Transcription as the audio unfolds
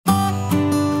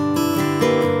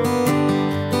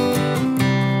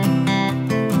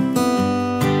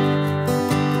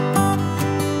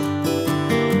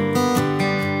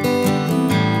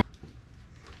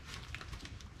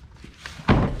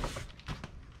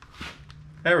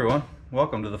Hey everyone,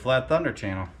 welcome to the Flat Thunder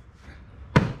channel.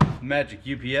 Magic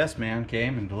UPS man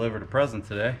came and delivered a present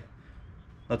today.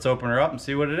 Let's open her up and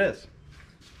see what it is.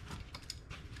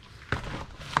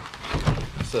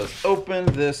 It says open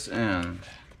this end.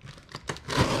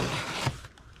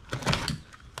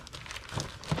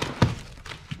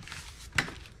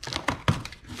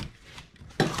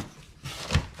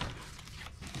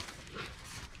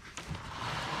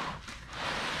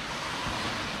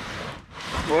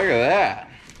 Look at that.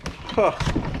 Huh.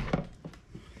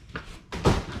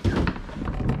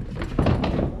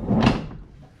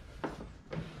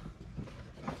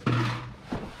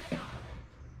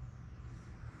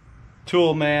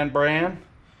 Toolman brand.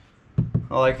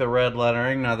 I like the red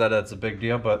lettering, not that that's a big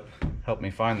deal, but helped me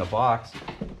find the box.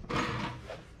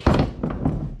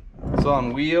 It's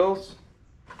on wheels.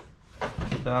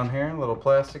 Down here, little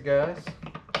plastic guys.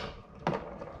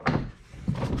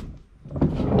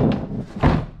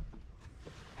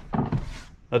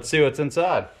 Let's see what's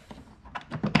inside.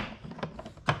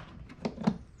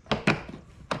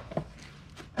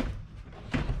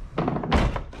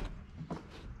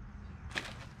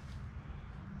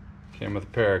 Came with a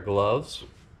pair of gloves,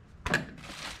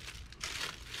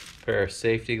 pair of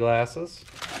safety glasses,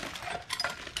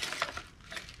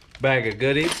 bag of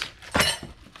goodies,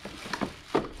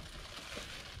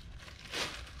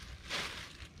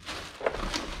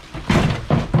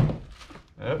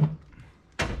 yep.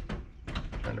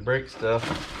 Trying to break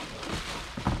stuff.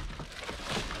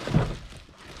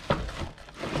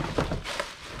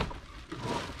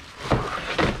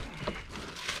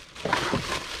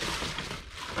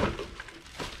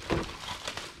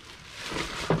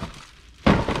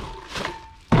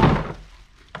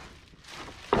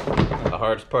 The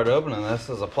hardest part opening this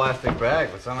is a plastic bag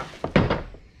that's in it.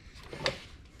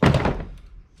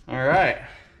 All right,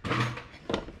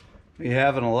 we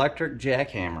have an electric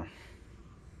jackhammer.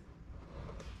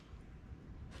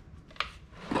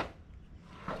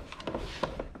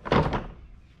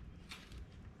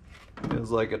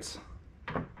 Feels like it's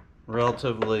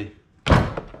relatively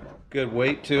good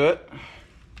weight to it,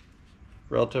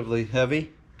 relatively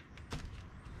heavy.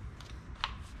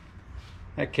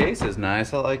 That case is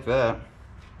nice, I like that.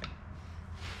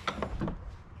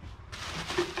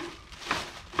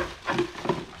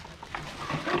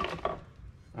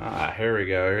 Ah, here we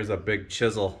go, here's a big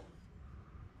chisel.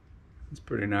 It's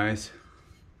pretty nice.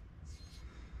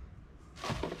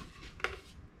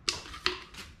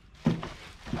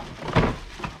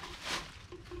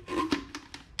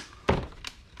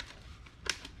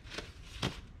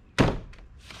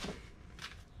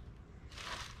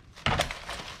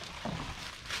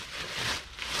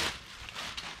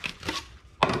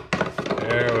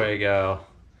 There we go.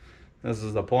 This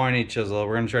is the pointy chisel.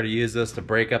 We're going to try to use this to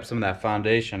break up some of that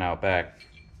foundation out back.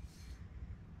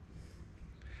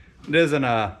 It isn't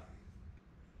a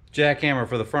jackhammer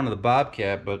for the front of the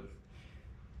Bobcat, but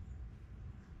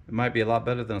it might be a lot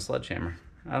better than a sledgehammer.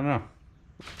 I don't know.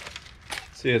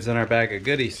 See, it's in our bag of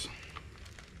goodies.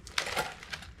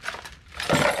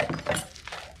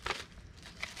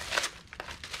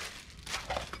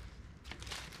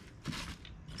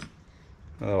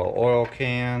 A little oil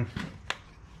can,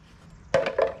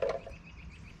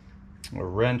 a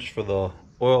wrench for the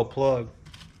oil plug,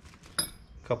 a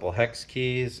couple hex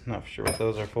keys, not sure what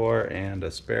those are for, and a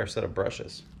spare set of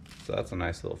brushes. So that's a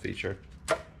nice little feature.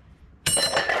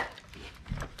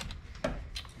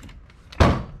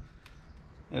 I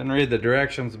didn't read the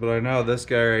directions, but I know this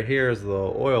guy right here is the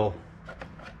oil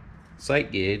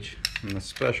sight gauge and the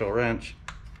special wrench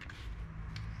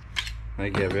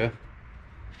they give you.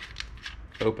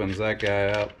 Opens that guy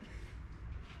up.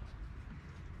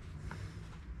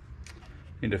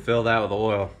 Need to fill that with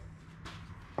oil.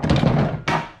 Oh,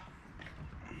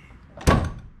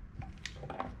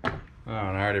 and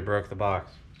I already broke the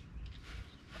box.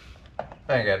 I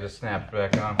think I just snapped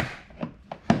it back on.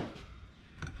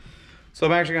 So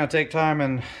I'm actually going to take time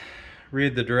and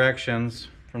read the directions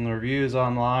from the reviews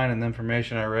online and the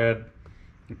information I read.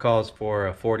 It calls for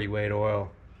a 40 weight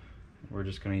oil. We're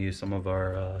just going to use some of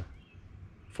our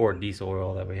Ford diesel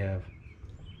oil that we have.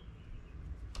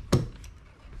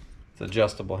 It's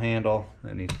adjustable handle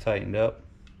that needs tightened up.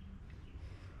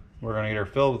 We're going to get her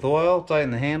filled with oil, tighten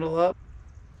the handle up.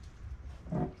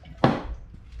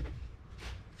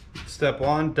 Step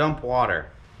one, dump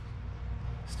water.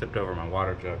 Stepped over my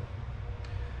water jug.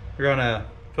 We're going to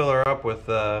fill her up with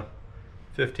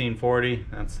 1540.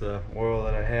 That's the oil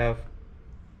that I have.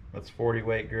 That's 40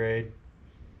 weight grade.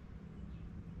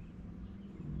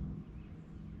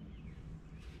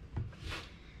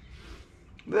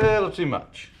 Little too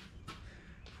much.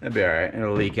 That'd be alright,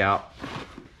 it'll leak out.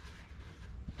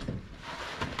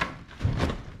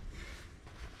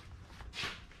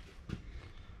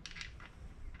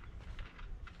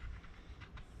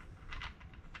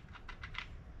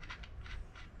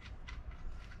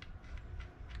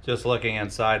 Just looking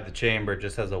inside the chamber, it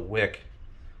just has a wick.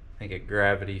 I think it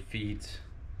gravity feeds.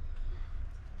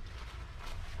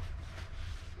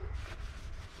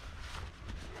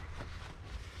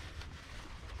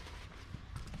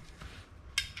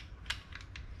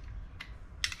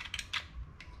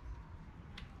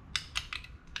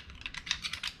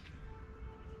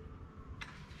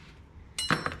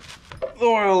 The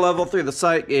oil level through the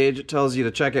sight gauge, it tells you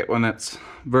to check it when it's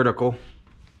vertical.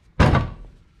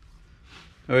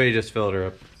 Or you just filter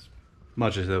up as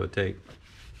much as it would take.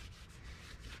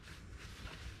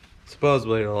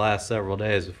 Supposedly it'll last several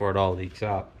days before it all leaks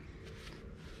out,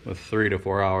 with 3 to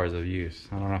 4 hours of use.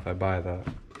 I don't know if I buy that.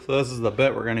 So this is the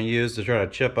bit we're going to use to try to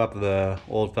chip up the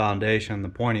old foundation, the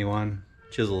pointy one,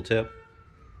 chisel tip.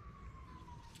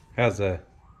 Has a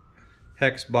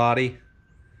hex body.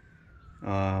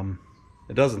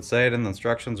 It doesn't say it in the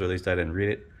instructions, or at least I didn't read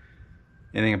it.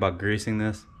 Anything about greasing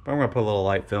this. But I'm going to put a little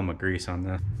light film of grease on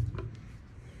this.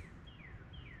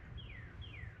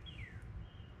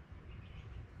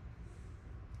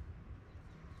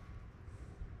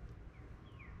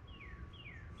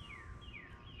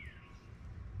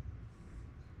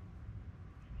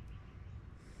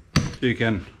 You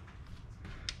can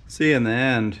see in the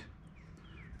end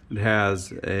it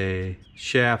has a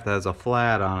shaft that has a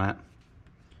flat on it.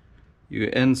 You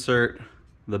insert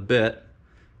the bit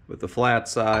with the flat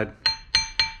side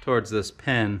towards this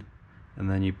pin, and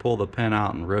then you pull the pin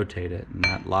out and rotate it, and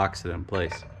that locks it in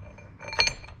place.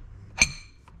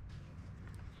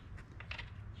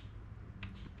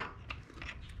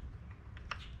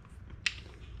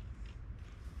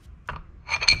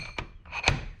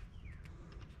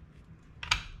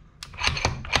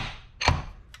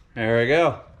 There we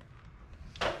go.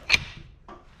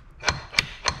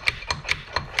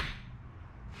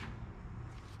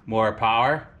 More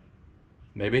power?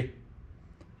 Maybe.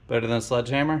 Better than a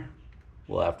sledgehammer?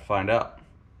 We'll have to find out.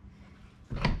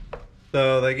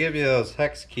 So they give you those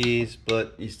hex keys,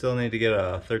 but you still need to get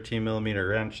a 13mm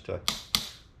wrench to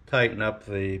tighten up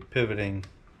the pivoting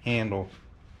handle.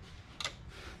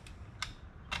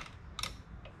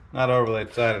 Not overly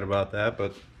excited about that,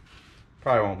 but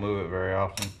probably won't move it very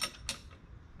often.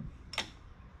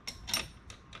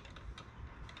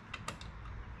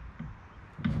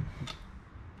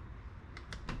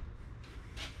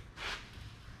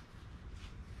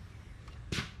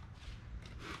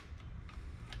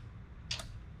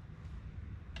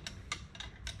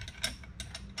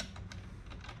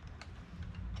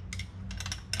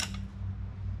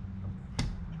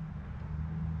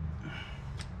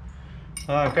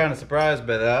 I'm kind of surprised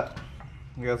by that.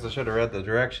 I guess I should have read the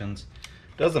directions.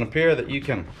 Doesn't appear that you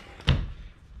can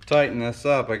tighten this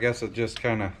up. I guess it just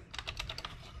kind of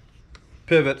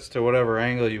pivots to whatever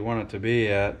angle you want it to be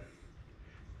at.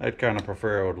 I'd kind of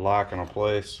prefer it would lock in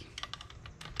place.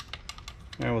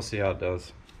 And we'll see how it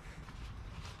does.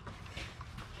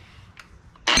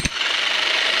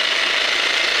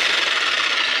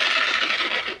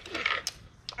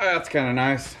 That's kind of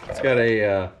nice. It's got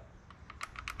a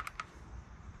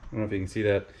I don't know if you can see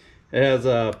that. It has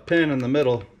a pin in the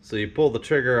middle, so you pull the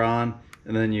trigger on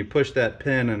and then you push that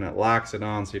pin and it locks it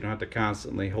on, so you don't have to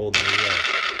constantly hold the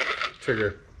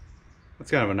trigger. That's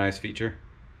kind of a nice feature.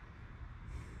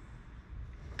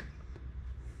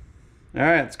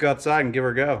 Alright, let's go outside and give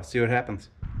her a go, see what happens.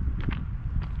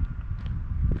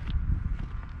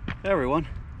 Hey everyone,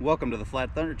 welcome to the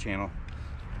Flat Thunder channel.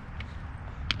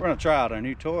 We're going to try out our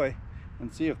new toy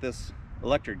and see if this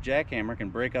electric jackhammer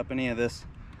can break up any of this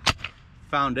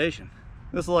foundation.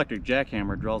 This electric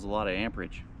jackhammer draws a lot of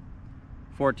amperage.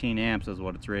 14 amps is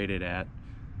what it's rated at.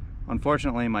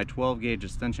 Unfortunately, my 12 gauge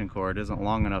extension cord isn't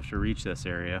long enough to reach this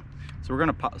area, so we're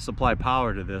going to supply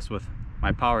power to this with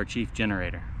my Power Chief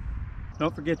generator.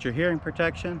 Don't forget your hearing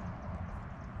protection,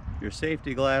 your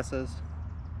safety glasses,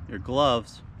 your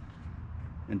gloves,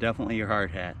 and definitely your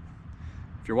hard hat.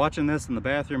 If you're watching this in the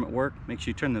bathroom at work, make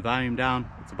sure you turn the volume down.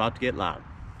 It's about to get loud.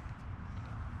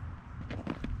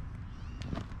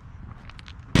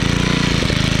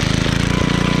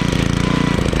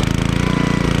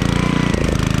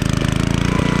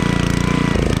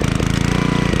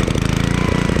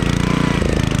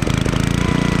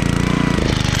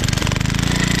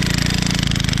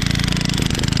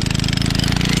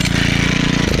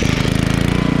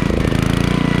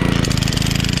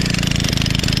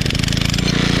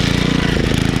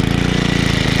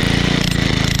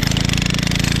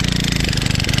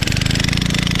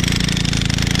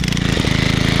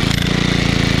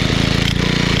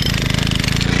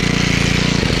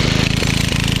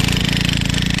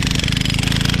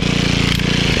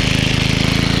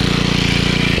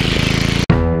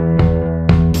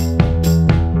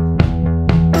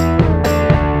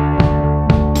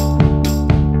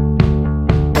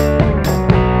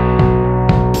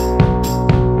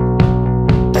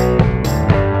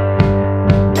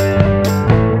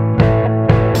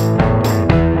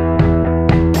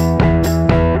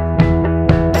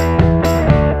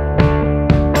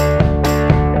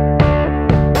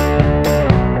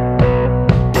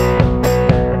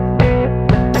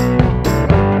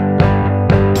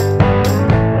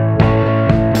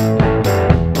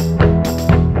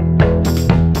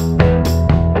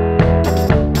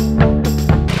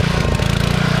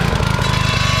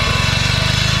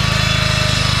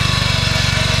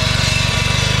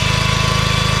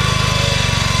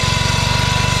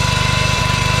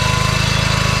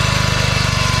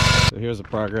 here's the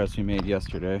progress we made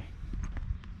yesterday.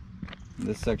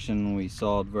 This section we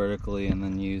sawed vertically and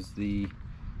then used the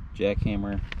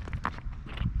jackhammer.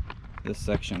 This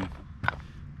section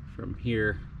from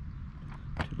here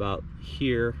to about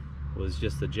here was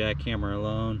just the jackhammer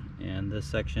alone, and this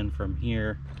section from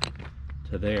here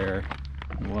to there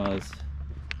was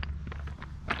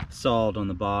sawed on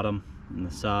the bottom and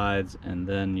the sides, and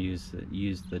then used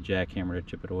the jackhammer to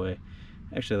chip it away.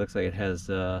 Actually, it looks like it has,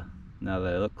 now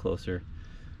that I look closer,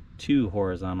 2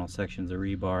 horizontal sections of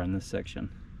rebar in this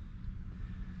section.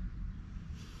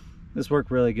 This worked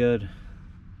really good.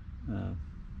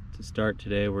 To start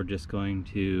today, we're just going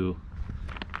to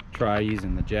try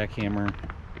using the jackhammer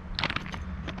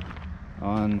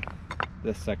on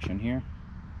this section here.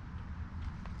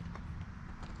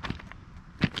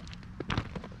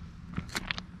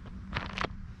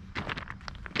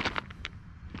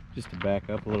 Just to back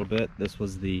up a little bit, this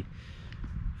was the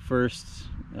first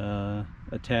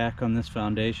attack on this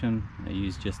foundation. I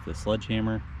used just the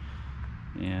sledgehammer,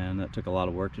 and that took a lot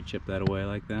of work to chip that away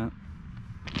like that.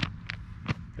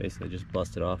 Basically just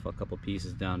busted off a couple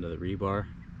pieces down to the rebar.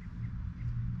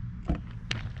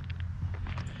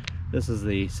 This is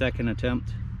the second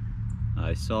attempt.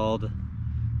 I sawed,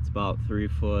 it's about 3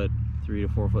 to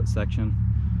 4 foot section.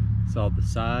 Sawed the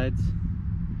sides,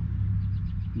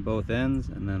 both ends,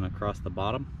 and then across the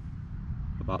bottom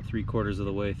about 3/4 of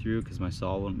the way through, because my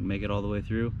saw wouldn't make it all the way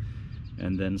through,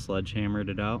 and then sledgehammered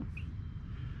it out.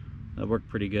 That worked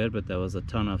pretty good, but that was a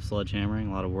ton of sledgehammering,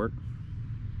 a lot of work.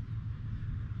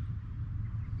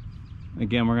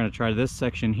 Again, we're going to try this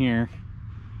section here,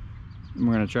 and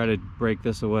we're going to try to break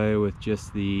this away with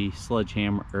just the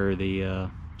sledgehammer, or the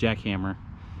jackhammer,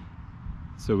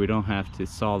 so we don't have to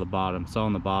saw the bottom.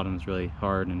 Sawing the bottom is really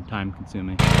hard and time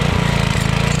consuming.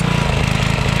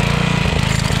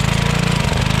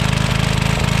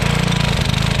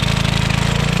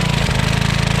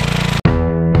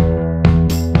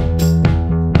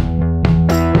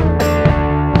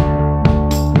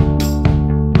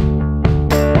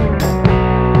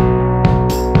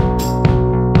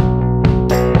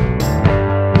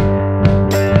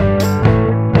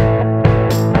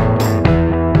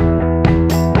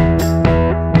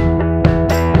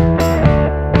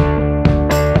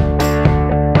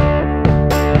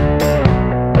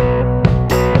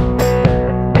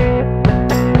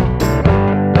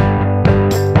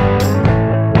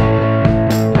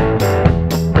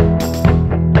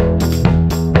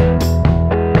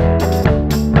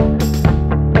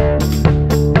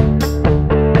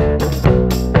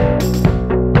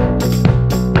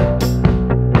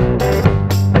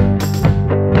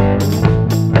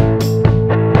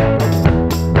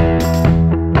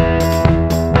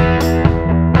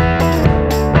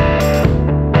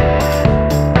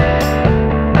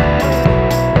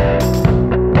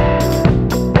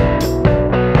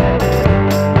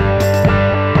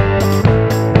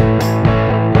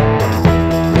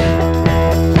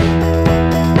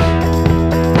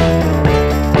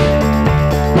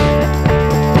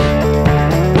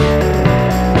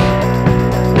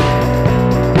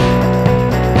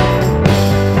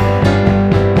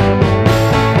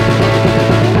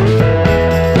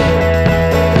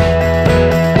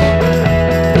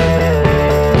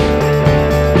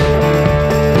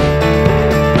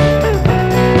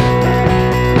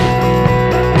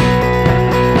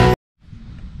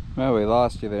 Well, we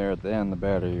lost you there at the end. The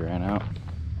battery ran out.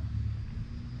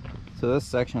 So this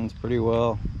section's pretty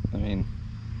well, I mean,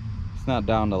 it's not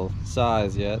down to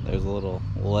size yet. There's a little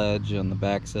ledge on the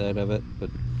back side of it,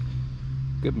 but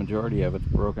a good majority of it's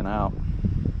broken out.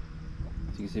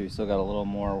 As you can see, we still got a little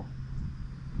more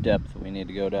depth we need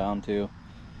to go down to.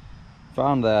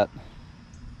 Found that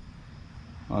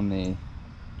on the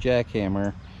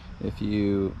jackhammer, if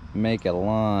you make a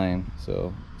line,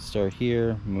 so start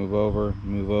here, move over,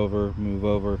 move over, move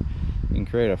over, you can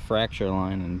create a fracture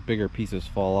line and bigger pieces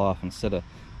fall off instead of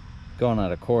going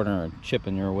at a corner and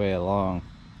chipping your way along.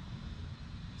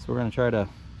 So we're going to try to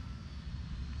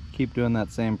keep doing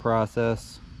that same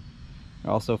process. I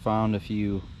also found if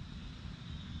you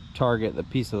target the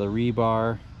piece of the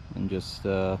rebar and just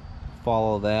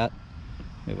follow that,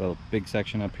 we have a big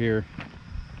section up here,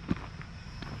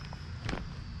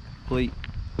 complete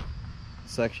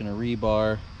section of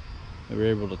rebar that we're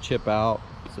able to chip out.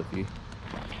 So if you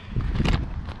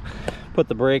put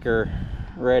the breaker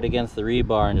right against the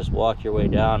rebar and just walk your way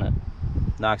down, it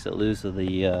knocks it loose of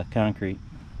the concrete.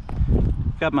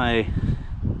 Got my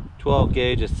 12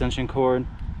 gauge extension cord.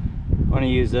 I want to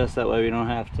use this, that way we don't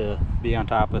have to be on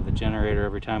top of the generator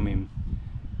every time we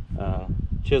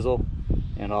chisel,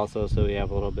 and also so we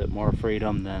have a little bit more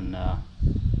freedom than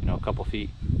you know, a couple feet.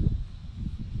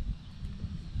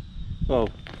 Oh,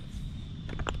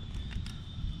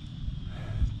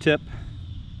 tip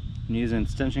when using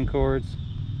extension cords,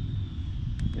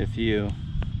 if the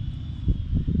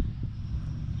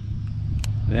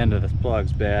end of this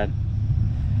plug's bad,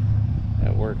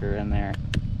 that worker in there,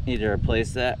 need to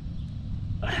replace that.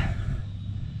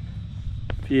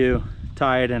 If you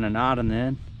tie it in a knot on the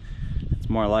end, it's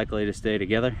more likely to stay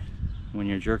together when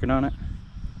you're jerking on it.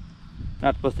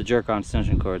 Not supposed to jerk on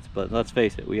extension cords, but let's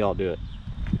face it, we all do it.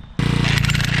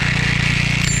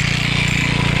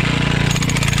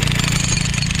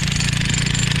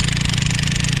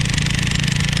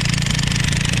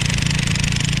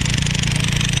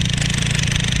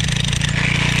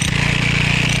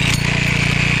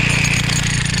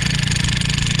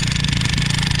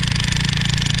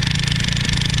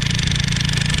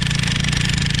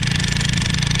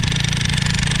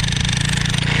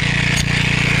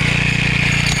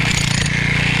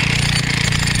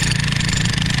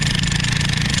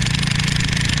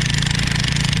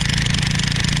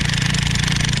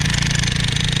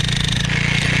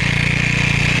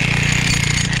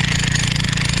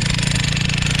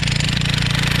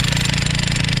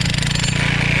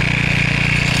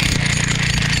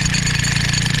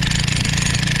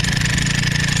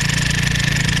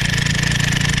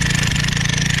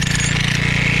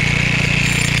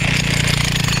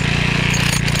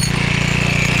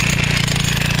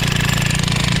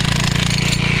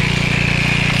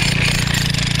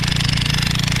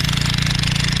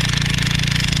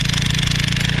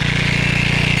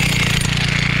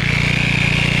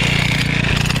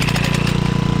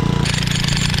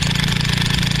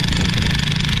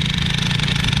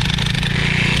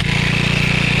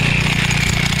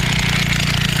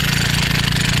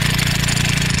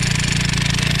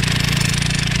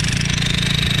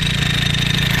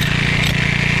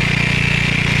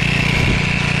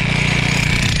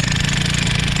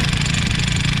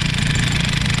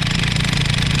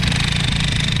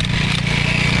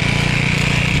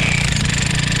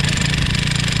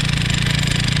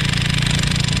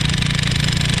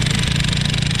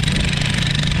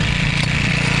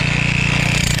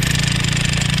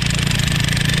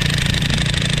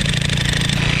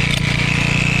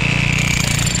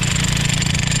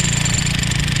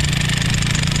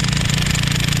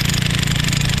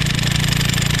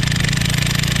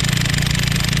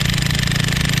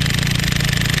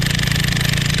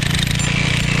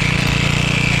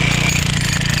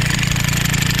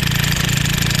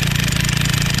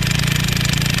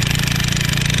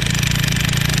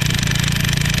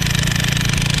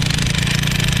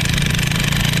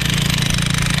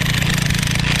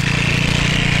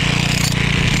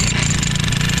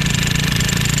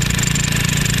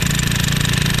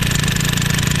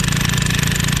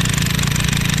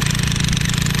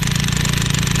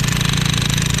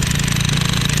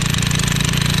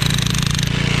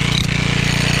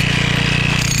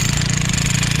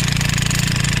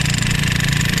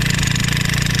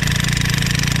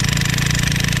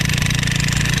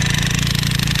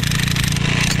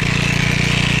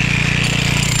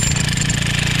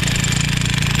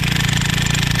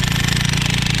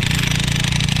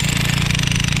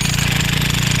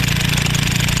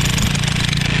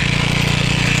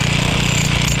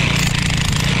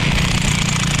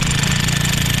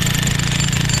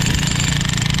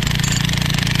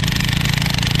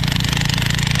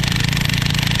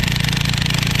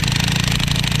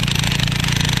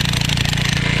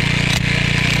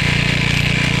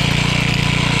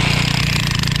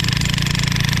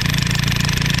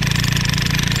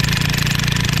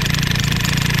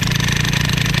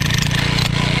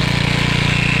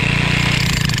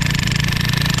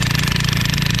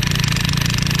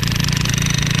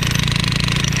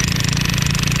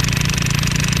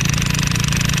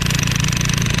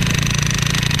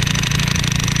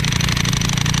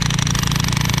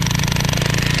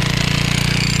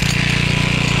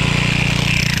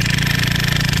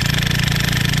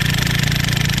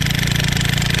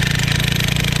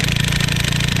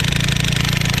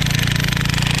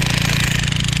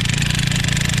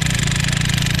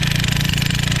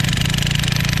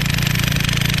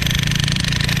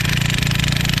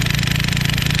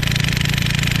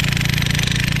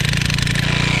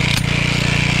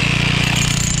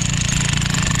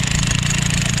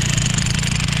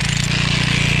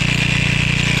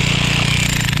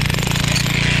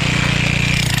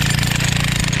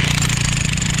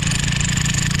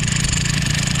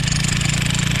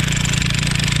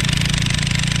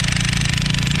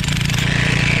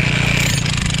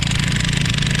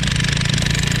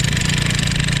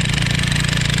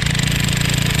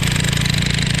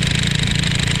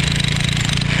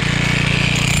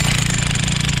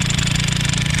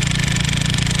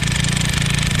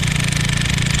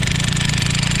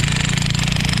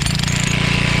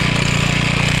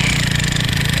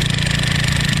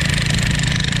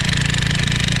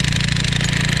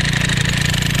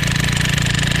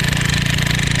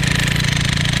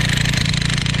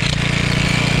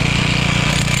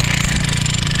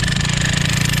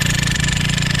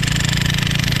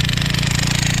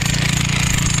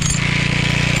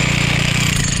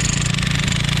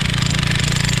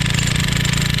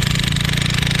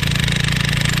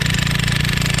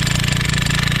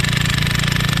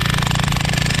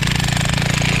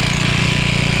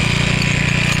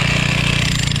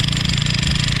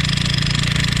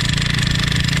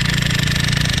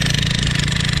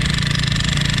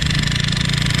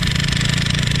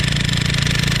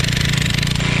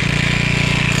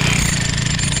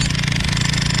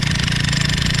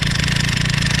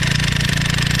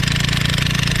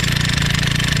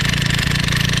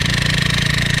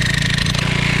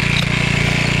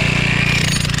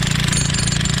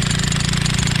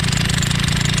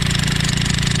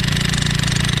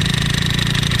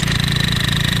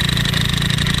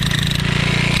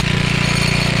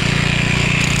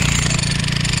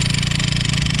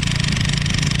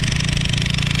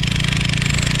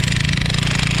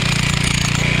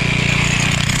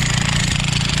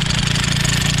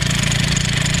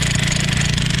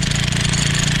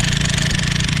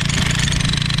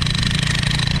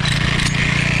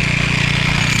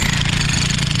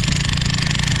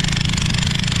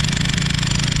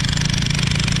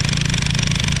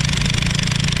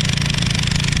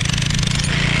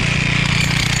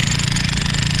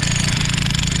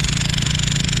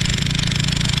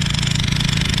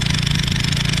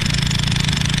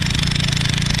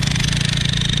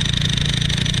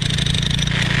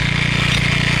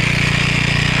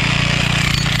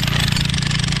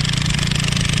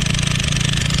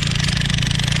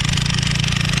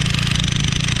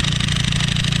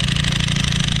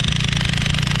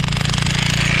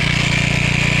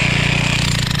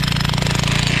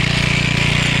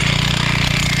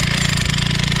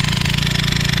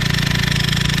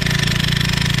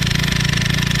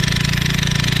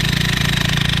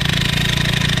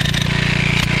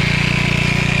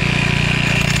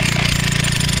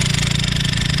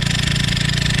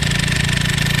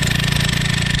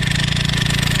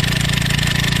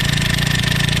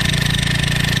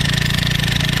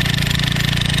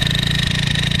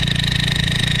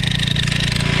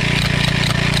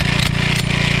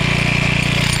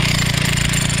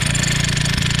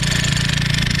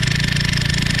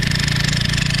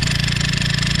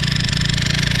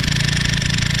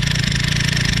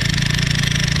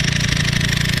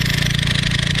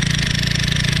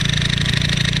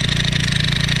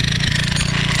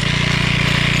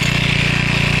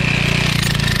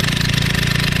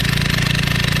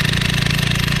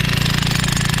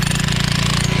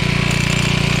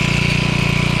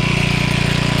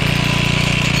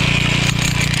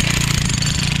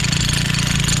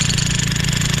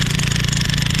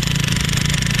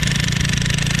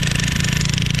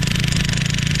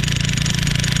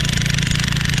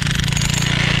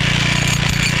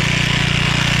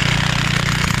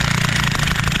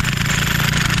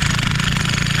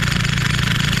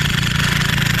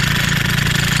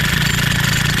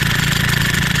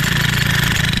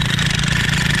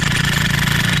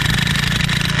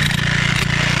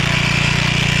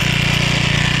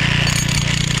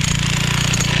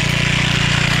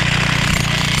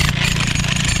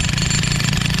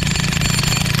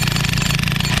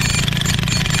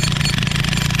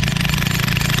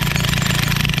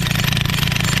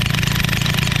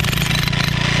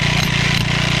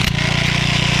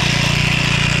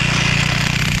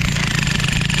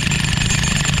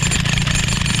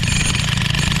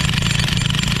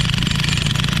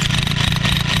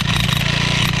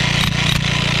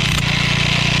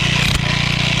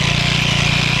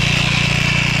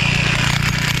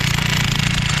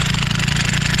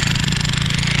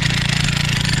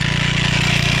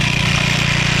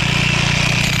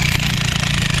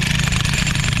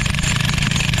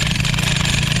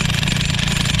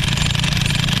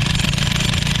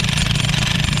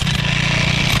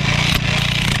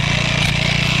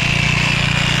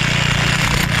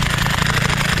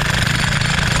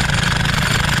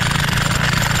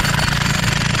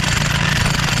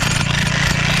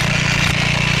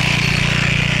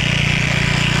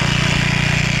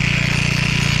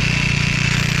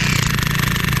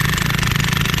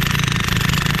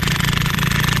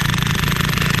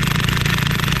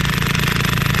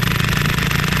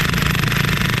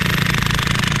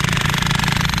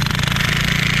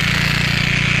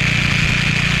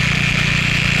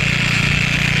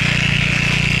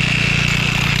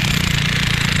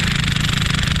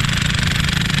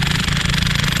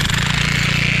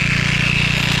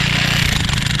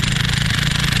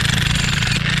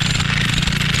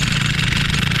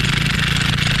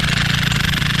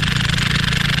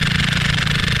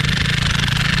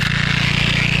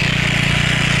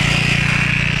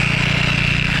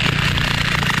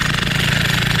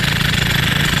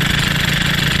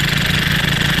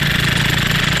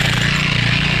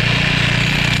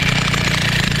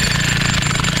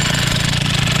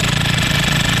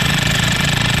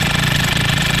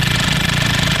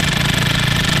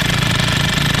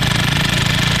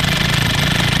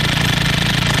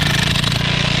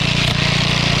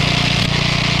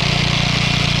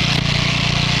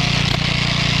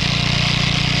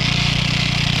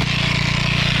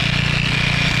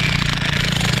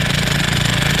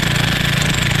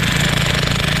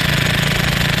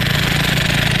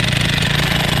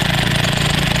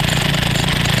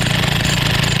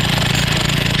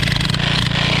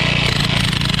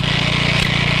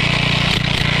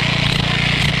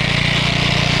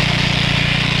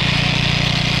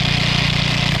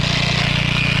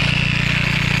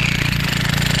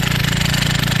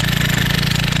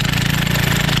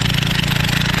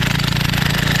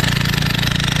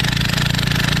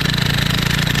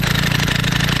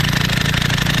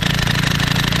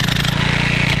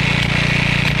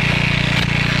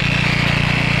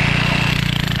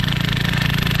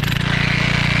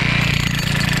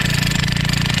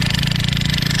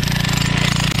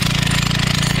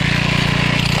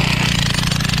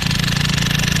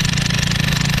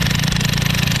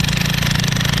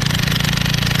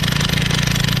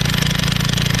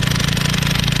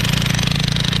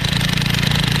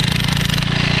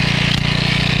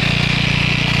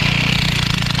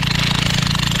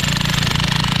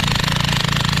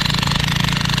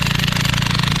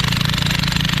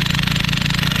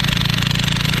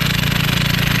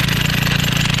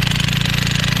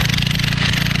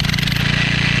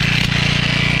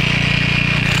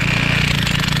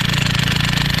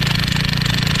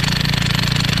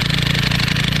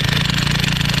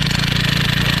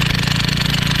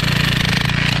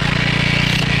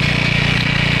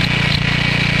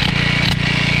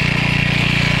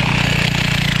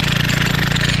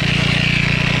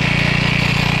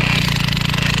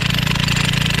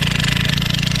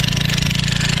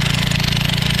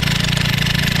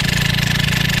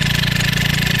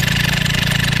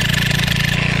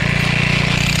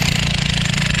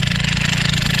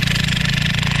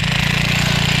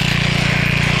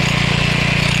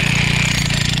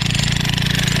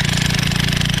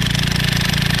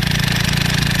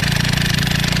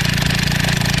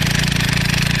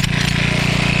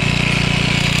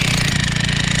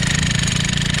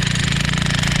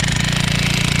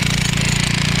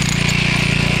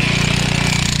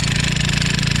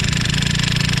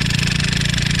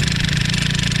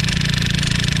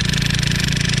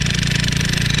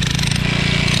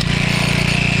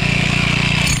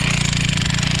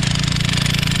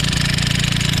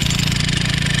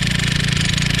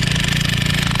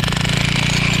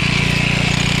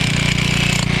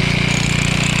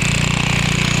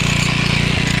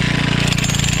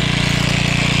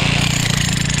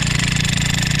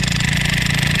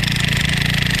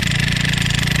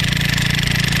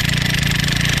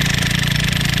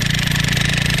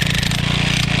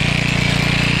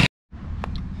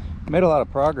 Made a lot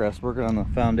of progress working on the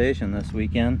foundation this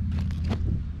weekend.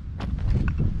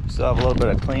 Still have a little bit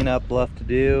of cleanup left to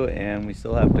do, and we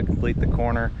still have to complete the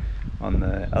corner on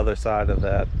the other side of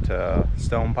that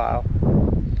stone pile.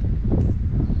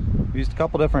 We used a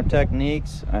couple different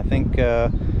techniques. I think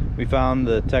we found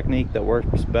the technique that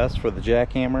works best for the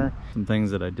jackhammer. Some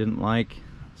things that I didn't like,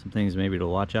 some things maybe to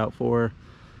watch out for.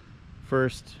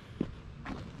 First,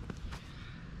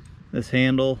 this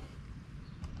handle.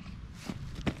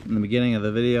 In the beginning of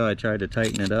the video I tried to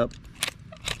tighten it up.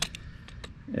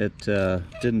 It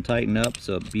didn't tighten up,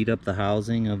 so it beat up the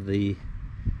housing of the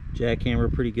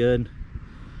jackhammer pretty good.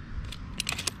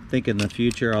 I think in the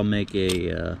future I'll make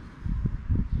a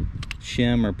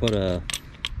shim or put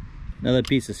another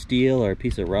piece of steel or a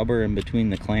piece of rubber in between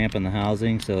the clamp and the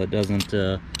housing so it doesn't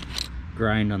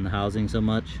grind on the housing so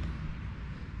much.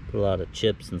 Put a lot of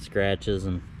chips and scratches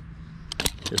and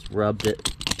just rubbed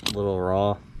it a little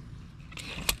raw.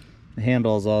 The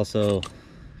handle is also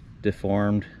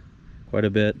deformed quite a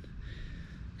bit.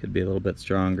 Could be a little bit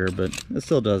stronger, but it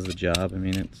still does the job. I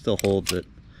mean, it still holds it.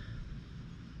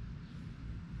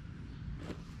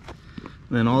 And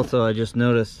then also I just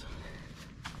noticed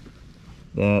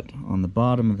that on the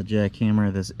bottom of the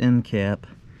jackhammer, this end cap,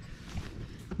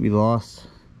 we lost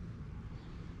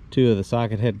 2 of the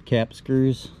socket head cap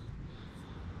screws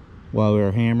while we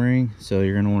were hammering, so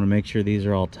you're going to want to make sure these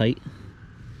are all tight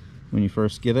when you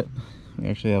first get it. We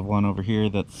actually have one over here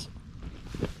that's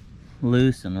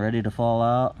loose and ready to fall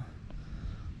out,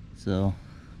 so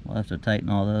we'll have to tighten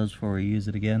all those before we use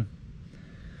it again.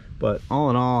 But all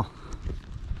in all,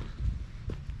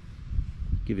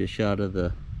 give you a shot of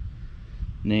the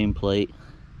nameplate.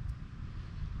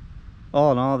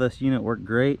 All in all, this unit worked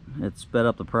great. It sped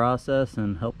up the process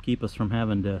and helped keep us from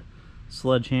having to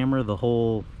sledgehammer the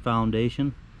whole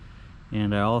foundation.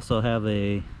 And I also have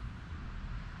a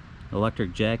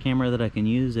electric jackhammer that I can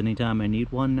use anytime I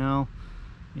need one now,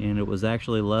 and it was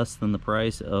actually less than the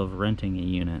price of renting a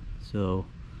unit. So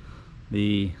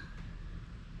the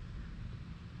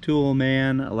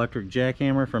Toolman electric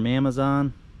jackhammer from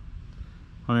Amazon,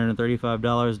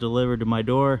 $135 delivered to my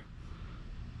door.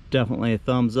 Definitely a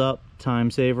thumbs up, time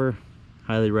saver,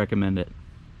 highly recommend it.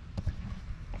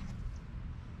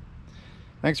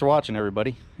 Thanks for watching,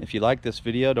 everybody. If you like this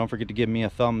video, don't forget to give me a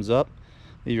thumbs up.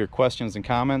 Leave your questions and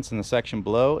comments in the section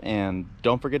below, and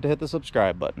don't forget to hit the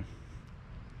subscribe button.